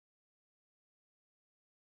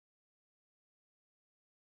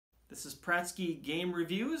This is Pratsky Game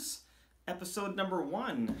Reviews, episode number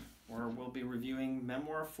 1, where we'll be reviewing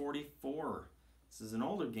Memoir 44. This is an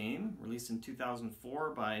older game, released in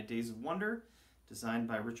 2004 by Days of Wonder, designed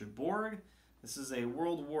by Richard Borg. This is a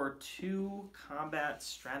World War II combat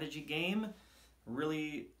strategy game,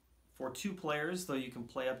 really for 2 players, though you can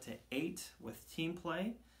play up to 8 with team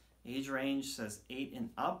play. Age range says 8 and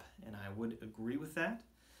up, and I would agree with that.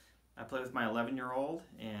 I play with my 11-year-old,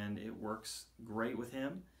 and it works great with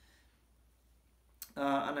him.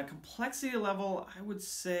 On a complexity level, I would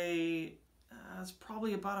say it's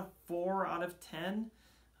probably about a 4 out of 10.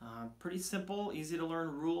 Pretty simple, easy to learn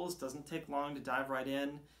rules, doesn't take long to dive right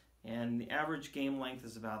in, and the average game length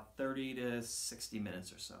is about 30 to 60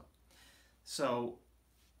 minutes or so. So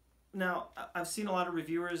now, I've seen a lot of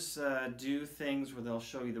reviewers do things where they'll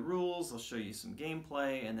show you the rules, they'll show you some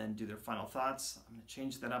gameplay, and then do their final thoughts. I'm going to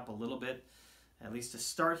change that up a little bit, at least to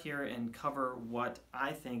start here, and cover what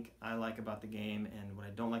I think I like about the game and what I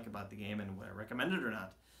don't like about the game and what I recommend it or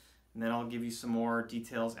not. And then I'll give you some more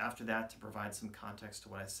details after that to provide some context to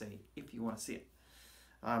what I say if you want to see it.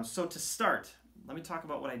 So to start, let me talk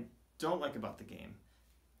about what I don't like about the game.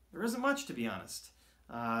 There isn't much, to be honest.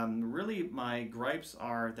 Really, my gripes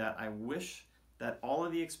are that I wish that all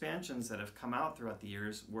of the expansions that have come out throughout the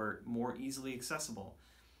years were more easily accessible,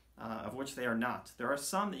 of which they are not. There are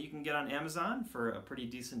some that you can get on Amazon for a pretty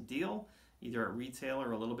decent deal, either at retail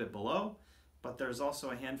or a little bit below, but there's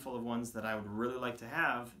also a handful of ones that I would really like to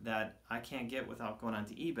have that I can't get without going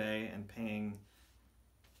onto eBay and paying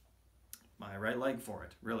my right leg for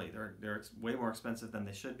it. Really, they're way more expensive than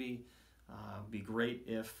they should be. It'd be great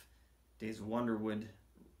if Days of Wonder would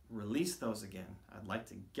release those again. I'd like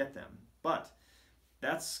to get them, but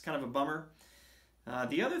that's kind of a bummer.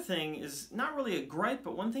 The other thing is not really a gripe,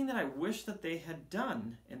 but one thing that I wish that they had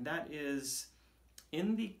done, and that is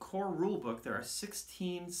in the core rulebook, there are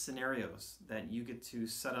 16 scenarios that you get to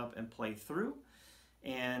set up and play through.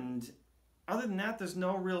 And other than that, there's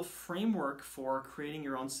no real framework for creating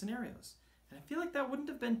your own scenarios. And I feel like that wouldn't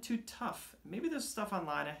have been too tough. Maybe there's stuff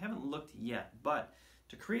online, I haven't looked yet, but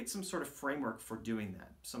to create some sort of framework for doing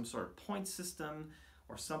that, some sort of point system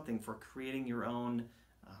or something for creating your own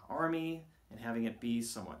army and having it be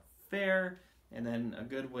somewhat fair, and then a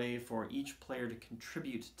good way for each player to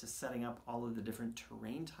contribute to setting up all of the different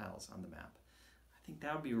terrain tiles on the map. I think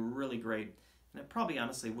that would be really great, and it probably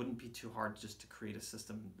honestly wouldn't be too hard just to create a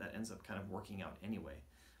system that ends up kind of working out anyway.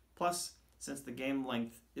 Plus, since the game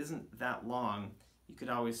length isn't that long, you could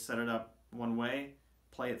always set it up one way,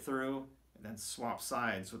 play it through, and then swap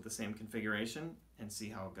sides with the same configuration and see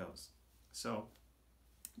how it goes. So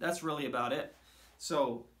that's really about it.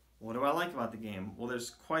 So what do I like about the game? Well,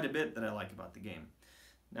 there's quite a bit that I like about the game.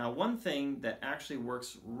 Now, one thing that actually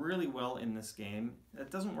works really well in this game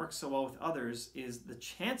that doesn't work so well with others is the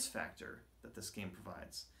chance factor that this game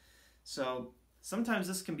provides. So sometimes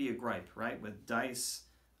this can be a gripe, right? With dice,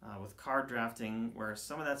 with card drafting, where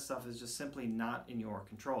some of that stuff is just simply not in your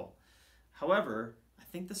control. However, I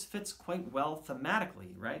think this fits quite well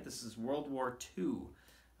thematically, right? This is World War II.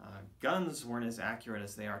 Guns weren't as accurate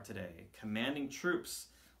as they are today. Commanding troops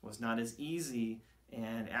was not as easy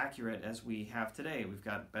and accurate as we have today. We've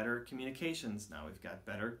got better communications now. We've got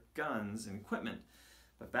better guns and equipment.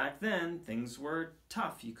 But back then, things were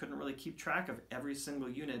tough. You couldn't really keep track of every single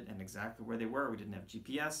unit and exactly where they were. We didn't have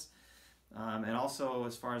GPS. And also,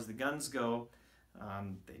 as far as the guns go,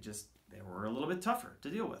 they were a little bit tougher to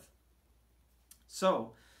deal with.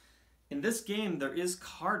 So, in this game, there is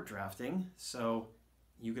card drafting, so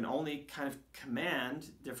you can only kind of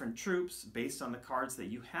command different troops based on the cards that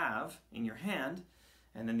you have in your hand,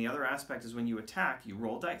 and then the other aspect is when you attack, you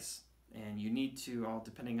roll dice, and you need to, all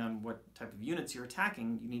depending on what type of units you're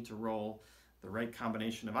attacking, you need to roll the right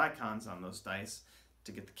combination of icons on those dice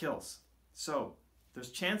to get the kills. So,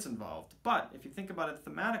 there's chance involved, but if you think about it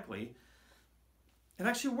thematically, it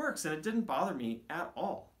actually works, and it didn't bother me at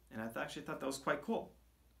all. And I actually thought that was quite cool.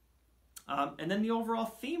 And then the overall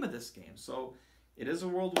theme of this game. So it is a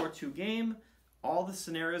World War II game. All the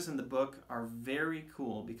scenarios in the book are very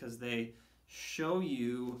cool because they show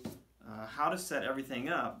you how to set everything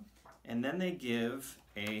up, and then they give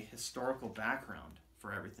a historical background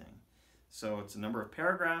for everything. So it's a number of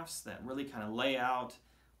paragraphs that really kind of lay out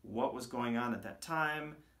what was going on at that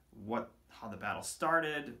time, how the battle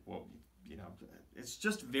started, it's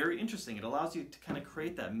just very interesting. It allows you to kind of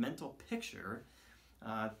create that mental picture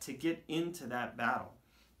to get into that battle.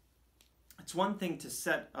 It's one thing to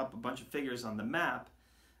set up a bunch of figures on the map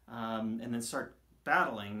and then start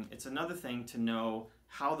battling. It's another thing to know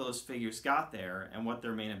how those figures got there and what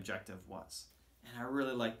their main objective was. And I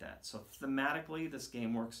really like that. So thematically, this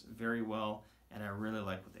game works very well and I really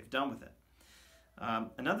like what they've done with it.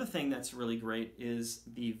 Another thing that's really great is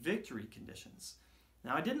the victory conditions.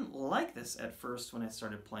 Now, I didn't like this at first when I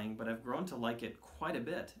started playing, but I've grown to like it quite a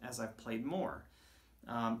bit as I've played more.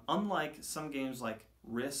 Unlike some games like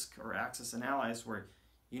Risk or Axis and Allies, where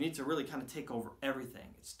you need to really kind of take over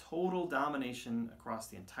everything. It's total domination across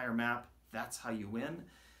the entire map. That's how you win.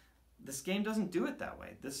 This game doesn't do it that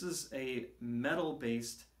way. This is a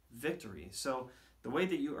medal-based victory. So the way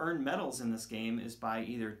that you earn medals in this game is by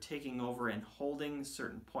either taking over and holding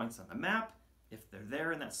certain points on the map, if they're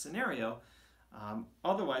there in that scenario.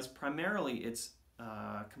 Otherwise, primarily, it's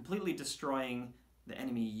completely destroying the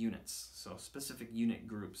enemy units, so specific unit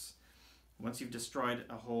groups. Once you've destroyed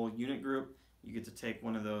a whole unit group, you get to take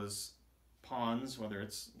one of those pawns, whether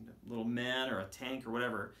it's little men or a tank or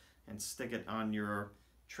whatever, and stick it on your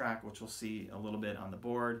track, which we'll see a little bit on the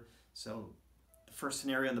board. So the first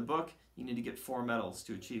scenario in the book, you need to get 4 medals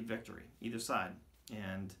to achieve victory, either side.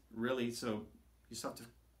 And really, so you just have to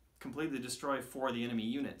completely destroy 4 of the enemy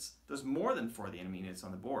units. There's more than 4 of the enemy units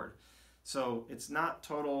on the board. So it's not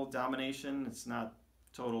total domination, it's not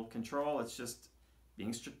total control, it's just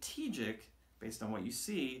being strategic based on what you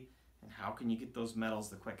see and how can you get those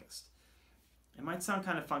medals the quickest. It might sound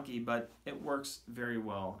kind of funky, but it works very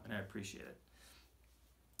well and I appreciate it.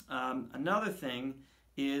 Another thing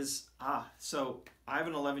is, so I have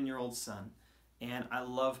an 11-year-old son and I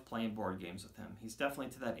love playing board games with him. He's definitely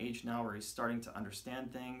to that age now where he's starting to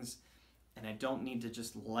understand things and I don't need to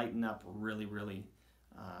just lighten up really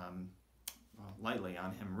lightly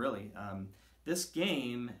on him, really. This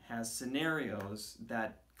game has scenarios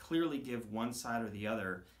that clearly give one side or the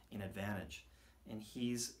other an advantage. And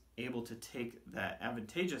he's able to take that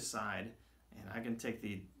advantageous side, and I can take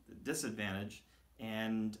the disadvantage,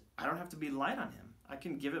 and I don't have to be light on him. I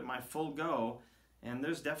can give it my full go, and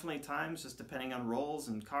there's definitely times, just depending on rolls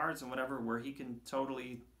and cards and whatever, where he can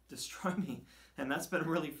totally destroy me, and that's been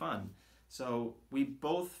really fun. So we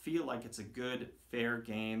both feel like it's a good, fair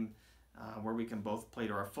game where we can both play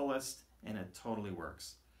to our fullest, and it totally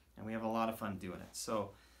works. And we have a lot of fun doing it.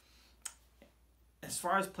 So as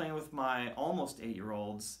far as playing with my almost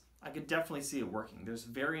 8-year-olds, I could definitely see it working. There's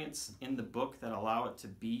variants in the book that allow it to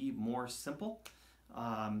be more simple.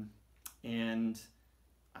 And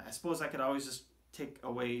I suppose I could always just take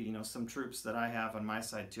away, some troops that I have on my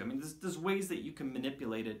side too. I mean, there's ways that you can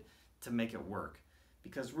manipulate it to make it work.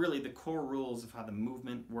 Because really the core rules of how the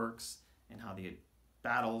movement works and how the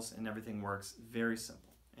battles and everything works, very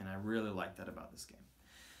simple. And I really like that about this game.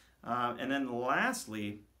 And then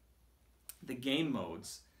lastly, the game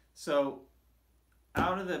modes. So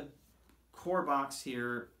out of the core box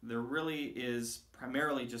here, there really is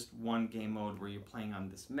primarily just one game mode where you're playing on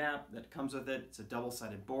this map that comes with it. It's a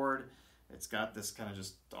double-sided board. It's got this kind of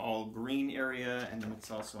just all green area, and then it's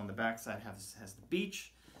also on the back side has the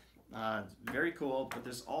beach. Very cool, but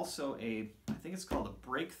there's also I think it's called a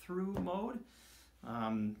breakthrough mode,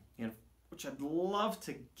 which I'd love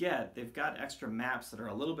to get. They've got extra maps that are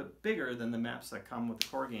a little bit bigger than the maps that come with the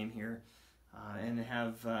core game here. And they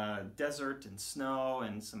have desert and snow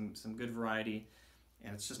and some good variety,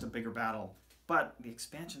 and it's just a bigger battle. But the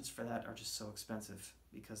expansions for that are just so expensive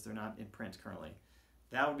because they're not in print currently.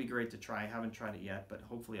 That would be great to try. I haven't tried it yet, but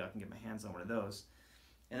hopefully I can get my hands on one of those.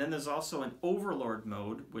 And then there's also an Overlord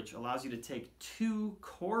mode, which allows you to take 2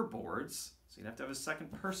 core boards, so you'd have to have a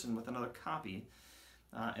second person with another copy,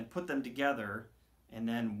 and put them together, and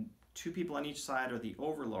then 2 people on each side are the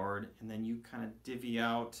Overlord, and then you kind of divvy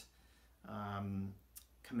out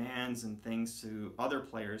commands and things to other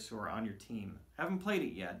players who are on your team. I haven't played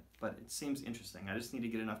it yet, but it seems interesting. I just need to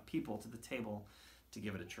get enough people to the table to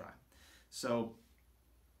give it a try. So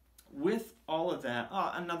with all of that,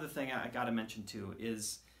 another thing I got to mention too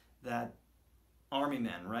is that army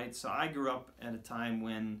men, right? So I grew up at a time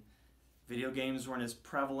when video games weren't as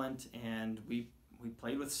prevalent, and we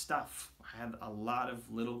played with stuff. I had a lot of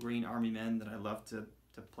little green army men that I loved to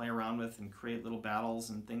play around with and create little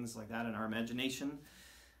battles and things like that in our imagination.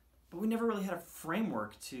 But we never really had a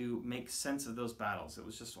framework to make sense of those battles. It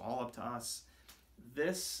was just all up to us.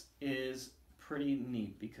 This is pretty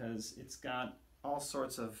neat because it's got all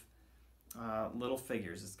sorts of little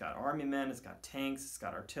figures. It's got army men, it's got tanks, it's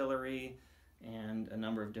got artillery, and a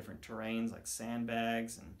number of different terrains like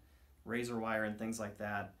sandbags and razor wire and things like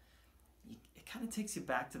that. It kind of takes you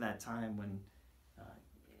back to that time when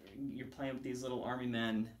you're playing with these little army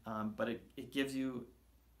men, but it gives you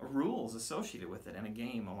rules associated with it and a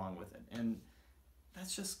game along with it, and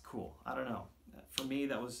that's just cool. I don't know. For me,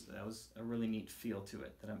 that was a really neat feel to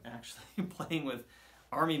it, that I'm actually playing with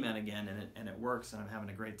army men again, and it works, and I'm having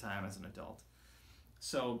a great time as an adult.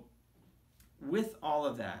 So with all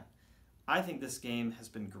of that, I think this game has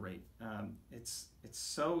been great. It's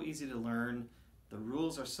so easy to learn. The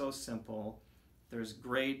rules are so simple. There's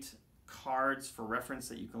great cards for reference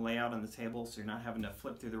that you can lay out on the table, so you're not having to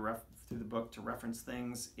flip through the book to reference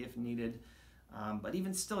things if needed. But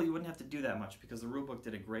even still, you wouldn't have to do that much because the rule book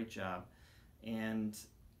did a great job. And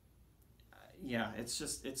yeah,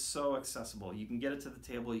 it's so accessible. You can get it to the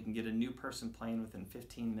table. You can get a new person playing within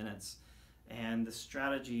 15 minutes. And the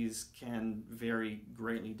strategies can vary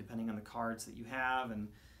greatly depending on the cards that you have and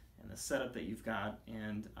the setup that you've got.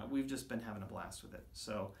 And we've just been having a blast with it.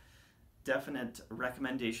 So definite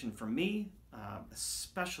recommendation from me,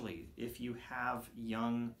 especially if you have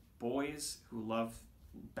young boys who love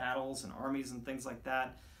battles and armies and things like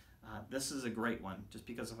that. This is a great one just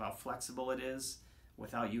because of how flexible it is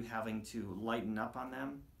without you having to lighten up on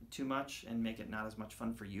them too much and make it not as much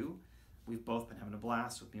fun for you. We've both been having a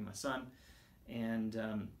blast with me and my son. And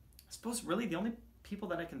I suppose really the only people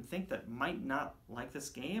that I can think that might not like this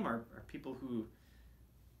game are people who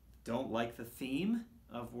don't like the theme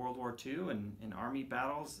of World War II and army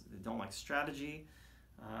battles. They don't like strategy.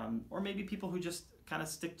 Or maybe people who just kind of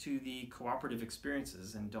stick to the cooperative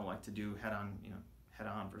experiences and don't like to do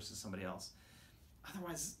head-on versus somebody else.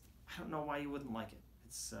 Otherwise, I don't know why you wouldn't like it.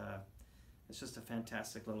 It's just a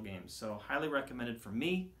fantastic little game. So highly recommended from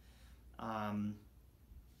me.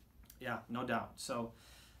 Yeah, no doubt. So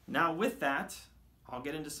now with that, I'll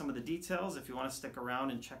get into some of the details. If you want to stick around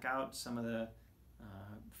and check out some of the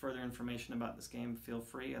further information about this game, feel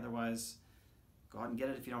free. Otherwise, go out and get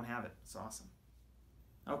it if you don't have it. It's awesome.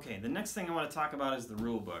 Okay, the next thing I want to talk about is the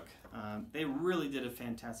rule book. They really did a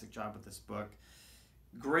fantastic job with this book.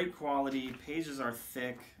 Great quality, pages are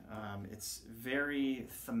thick. It's very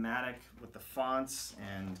thematic with the fonts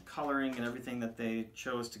and coloring and everything that they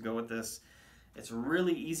chose to go with this. It's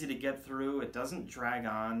really easy to get through. It doesn't drag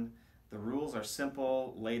on. The rules are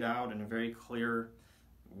simple, laid out in a very clear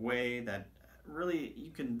way that really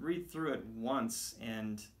you can read through it once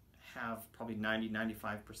and have probably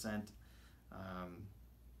 90-95%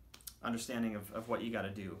 understanding of what you got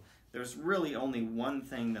to do. There's really only one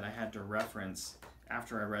thing that I had to reference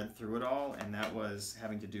after I read through it all, and that was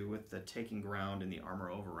having to do with the taking ground and the armor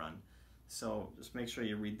overrun. So just make sure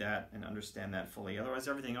you read that and understand that fully. Otherwise,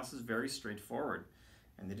 everything else is very straightforward,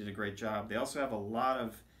 and they did a great job. They also have a lot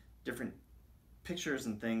of different pictures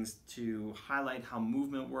and things to highlight how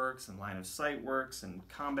movement works and line of sight works and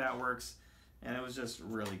combat works, and it was just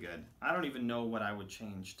really good. I don't even know what I would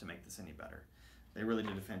change to make this any better. They really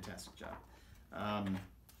did a fantastic job.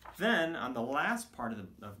 Then on the last part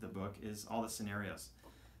of the book is all the scenarios.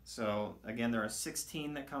 So again, there are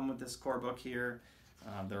 16 that come with this core book here.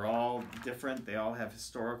 They're all different. They all have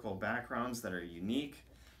historical backgrounds that are unique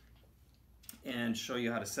and show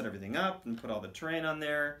you how to set everything up and put all the terrain on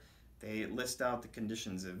there. They list out the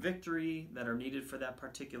conditions of victory that are needed for that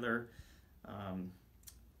particular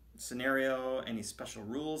scenario, any special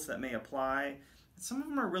rules that may apply. Some of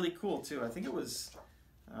them are really cool too. I think it was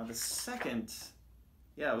the second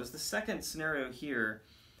scenario here.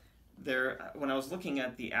 When I was looking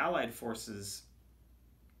at the Allied forces,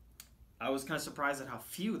 I was kind of surprised at how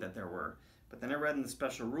few that there were. But then I read in the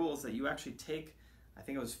special rules that you actually take, I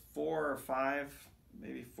think it was 4 or 5,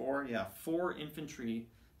 maybe 4, 4 infantry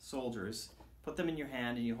soldiers, put them in your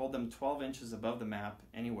hand, and you hold them 12 inches above the map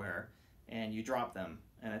anywhere, and you drop them.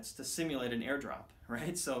 And it's to simulate an airdrop,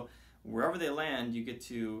 right? So wherever they land, you get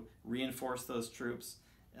to reinforce those troops.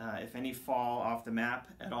 If any fall off the map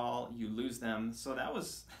at all, you lose them. So that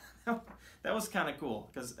was that was kind of cool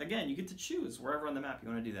because again, you get to choose wherever on the map you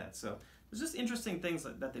want to do that. So there's just interesting things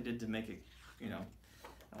that they did to make it,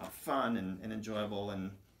 fun and enjoyable,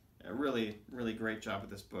 and a really great job with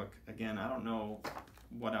this book. Again, I don't know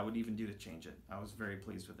what I would even do to change it. I was very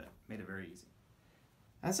pleased with it. Made it very easy.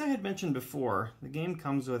 As I had mentioned before, the game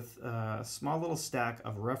comes with a small little stack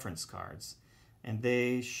of reference cards, and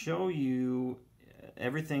they show you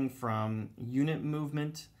everything from unit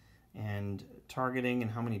movement and targeting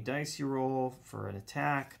and how many dice you roll for an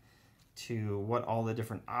attack to what all the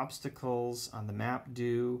different obstacles on the map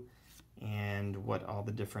do and what all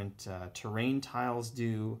the different terrain tiles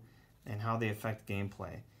do and how they affect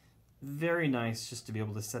gameplay. Very nice just to be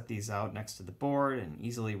able to set these out next to the board and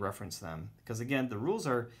easily reference them, because again, the rules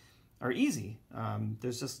are easy.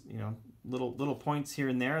 There's just little points here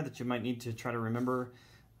and there that you might need to try to remember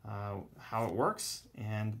how it works,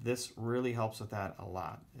 and this really helps with that a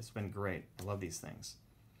lot. It's been great. I love these things.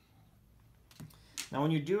 Now when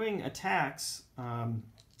you're doing attacks,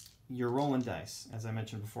 you're rolling dice, as I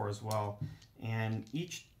mentioned before as well, and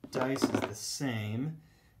each dice is the same,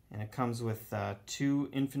 and it comes with 2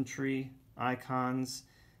 infantry icons,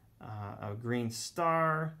 a green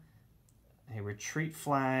star, a retreat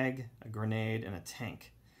flag, a grenade, and a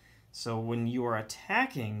tank. So when you are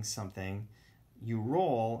attacking something, you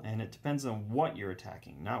roll, and it depends on what you're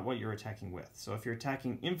attacking, not what you're attacking with. So if you're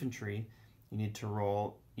attacking infantry, you need to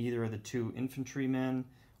roll either of the 2 infantrymen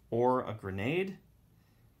or a grenade.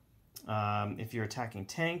 If you're attacking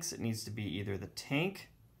tanks, it needs to be either the tank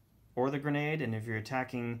or the grenade. And if you're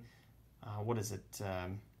attacking, what is it?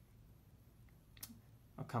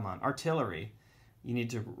 Oh, come on, artillery, you need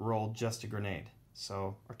to roll just a grenade.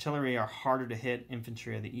 So artillery are harder to hit,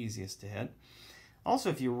 infantry are the easiest to hit.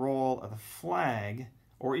 Also, if you roll a flag,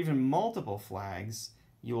 or even multiple flags,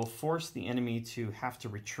 you will force the enemy to have to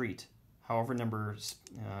retreat, however number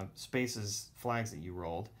spaces flags that you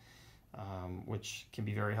rolled, which can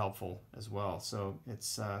be very helpful as well. So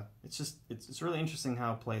it's really interesting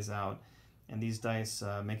how it plays out, and these dice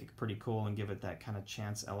make it pretty cool and give it that kind of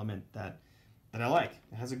chance element that I like.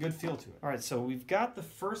 It has a good feel to it. All right, so we've got the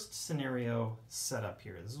first scenario set up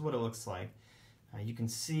here. This is what it looks like. You can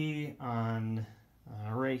see on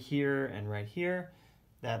right here and right here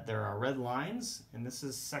that there are red lines, and this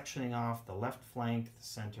is sectioning off the left flank, the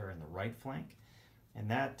center, and the right flank. And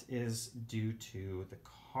that is due to the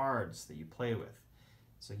cards that you play with.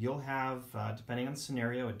 So you'll have, depending on the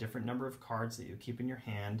scenario, a different number of cards that you keep in your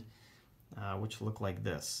hand, which look like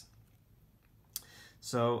this.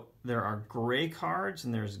 So there are gray cards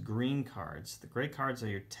and there's green cards. The gray cards are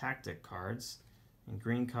your tactic cards, and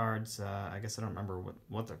green cards, I guess I don't remember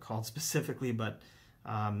what they're called specifically, but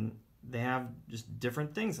they have just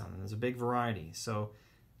different things on them. There's a big variety. So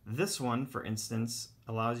this one, for instance,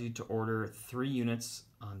 allows you to order 3 units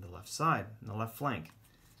on the left side, on the left flank.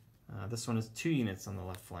 This one is 2 units on the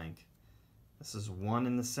left flank. This is 1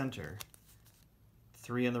 in the center,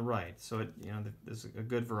 3 on the right. So there's a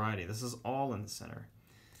good variety. This is all in the center.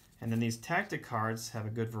 And then these tactic cards have a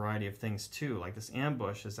good variety of things too. Like this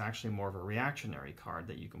ambush is actually more of a reactionary card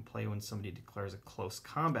that you can play when somebody declares a close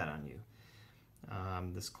combat on you.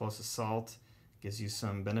 This close assault gives you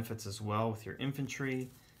some benefits as well with your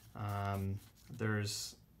infantry.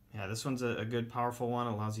 This one's a good powerful one.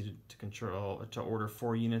 It allows you to order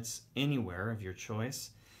 4 units anywhere of your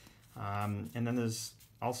choice. And then there's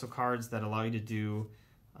also cards that allow you to do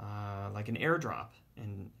like an airdrop,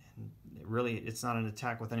 and really it's not an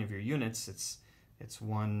attack with any of your units. It's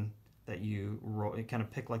one that you roll. You kind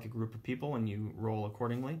of pick like a group of people and you roll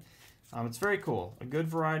accordingly. It's very cool. A good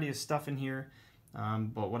variety of stuff in here.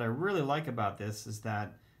 But what I really like about this is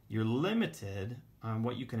that you're limited on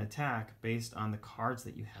what you can attack based on the cards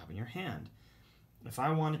that you have in your hand. If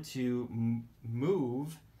I wanted to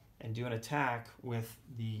move and do an attack with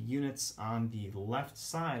the units on the left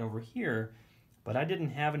side over here, but I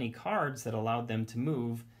didn't have any cards that allowed them to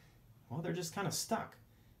move, well, they're just kind of stuck.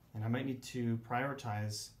 And I might need to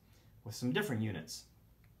prioritize with some different units.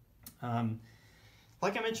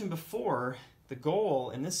 Like I mentioned before, the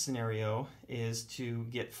goal in this scenario is to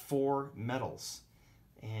get 4 medals.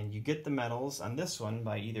 And you get the medals on this one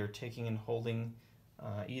by either taking and holding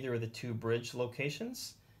either of the 2 bridge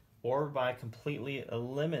locations, or by completely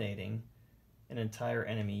eliminating an entire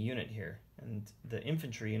enemy unit here. And the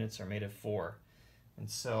infantry units are made of 4. And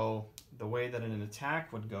so the way that an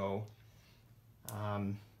attack would go,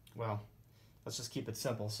 well, let's just keep it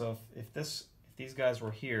simple. So if these guys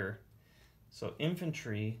were here, so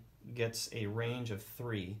infantry gets a range of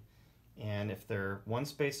 3. And if they're 1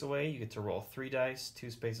 space away, you get to roll 3 dice,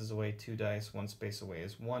 2 spaces away, 2 dice, 1 space away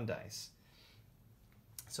is 1 dice.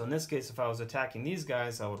 So in this case, if I was attacking these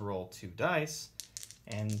guys, I would roll 2 dice,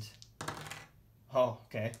 and, oh,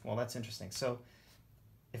 okay, well that's interesting. So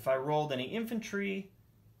if I rolled any infantry,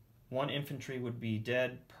 1 infantry would be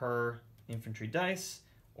dead per infantry dice,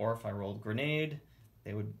 or if I rolled grenade,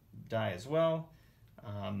 they would die as well.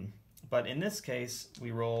 But in this case,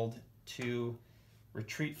 we rolled 2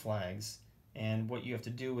 retreat flags, and what you have to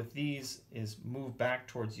do with these is move back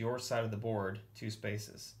towards your side of the board 2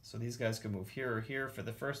 spaces. So these guys could move here or here for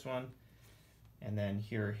the first one, and then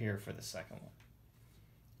here or here for the second one.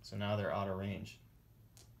 So now they're out of range.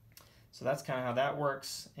 So that's kind of how that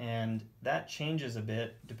works, and that changes a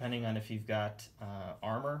bit depending on if you've got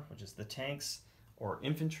armor, which is the tanks, or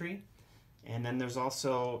infantry. And then there's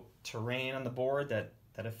also terrain on the board that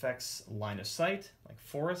affects line of sight, like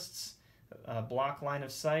forests block line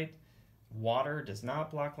of sight. Water does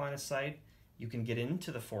not block line of sight. You can get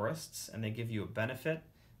into the forests and they give you a benefit.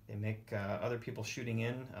 They make other people shooting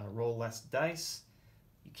in roll less dice.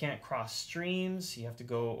 You can't cross streams. You have to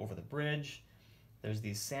go over the bridge. There's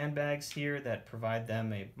these sandbags here that provide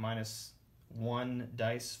them a -1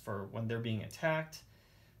 dice for when they're being attacked.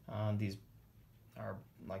 These are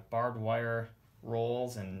like barbed wire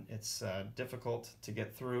rolls, and it's difficult to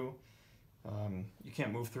get through. You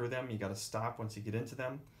can't move through them. You got to stop once you get into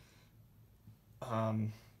them.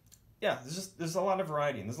 Yeah, there's a lot of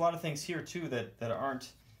variety, and there's a lot of things here too that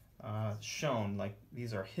aren't shown. Like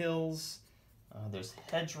these are hills, there's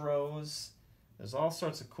hedgerows, there's all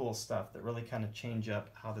sorts of cool stuff that really kind of change up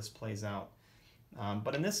how this plays out.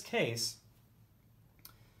 But in this case,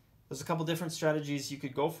 there's a couple different strategies you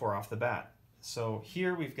could go for off the bat. So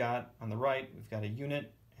here we've got, on the right, we've got a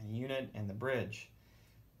unit and the bridge.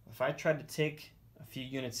 If I tried to take a few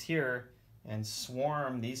units here and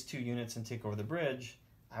swarm these 2 units and take over the bridge,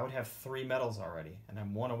 I would have 3 medals already, and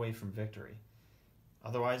I'm 1 away from victory.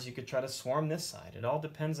 Otherwise, you could try to swarm this side. It all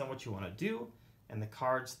depends on what you want to do and the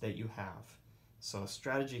cards that you have. So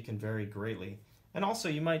strategy can vary greatly. And also,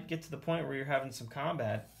 you might get to the point where you're having some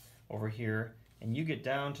combat over here, and you get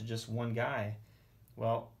down to just 1 guy.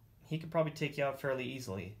 Well, he could probably take you out fairly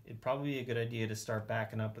easily. It'd probably be a good idea to start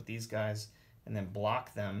backing up with these guys and then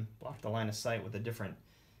block the line of sight with a different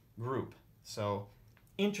group. So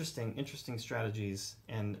interesting strategies,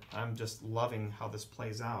 and I'm just loving how this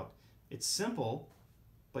plays out. It's simple,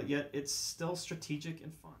 but yet it's still strategic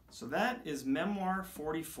and fun. So that is Memoir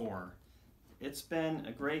 44. It's been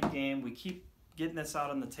a great game. We keep getting this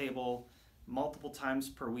out on the table multiple times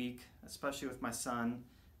per week, especially with my son,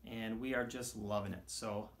 and we are just loving it.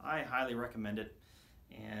 So I highly recommend it.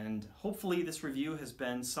 And hopefully this review has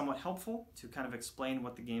been somewhat helpful to kind of explain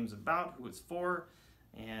what the game's about, who it's for,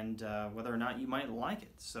 and whether or not you might like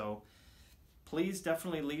it. So please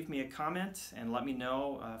definitely leave me a comment and let me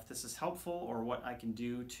know if this is helpful or what I can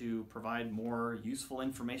do to provide more useful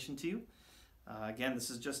information to you. Again, this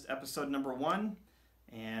is just episode number 1,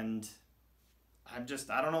 and I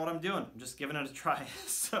don't know what I'm doing. I'm just giving it a try.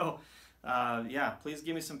 So yeah, please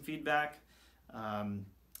give me some feedback.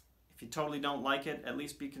 If you totally don't like it, at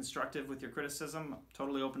least be constructive with your criticism. I'm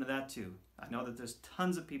totally open to that too. I know that there's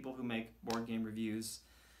tons of people who make board game reviews.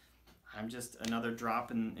 I'm just another drop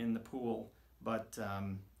in the pool, but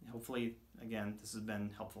hopefully, again, this has been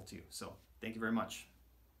helpful to you. So thank you very much.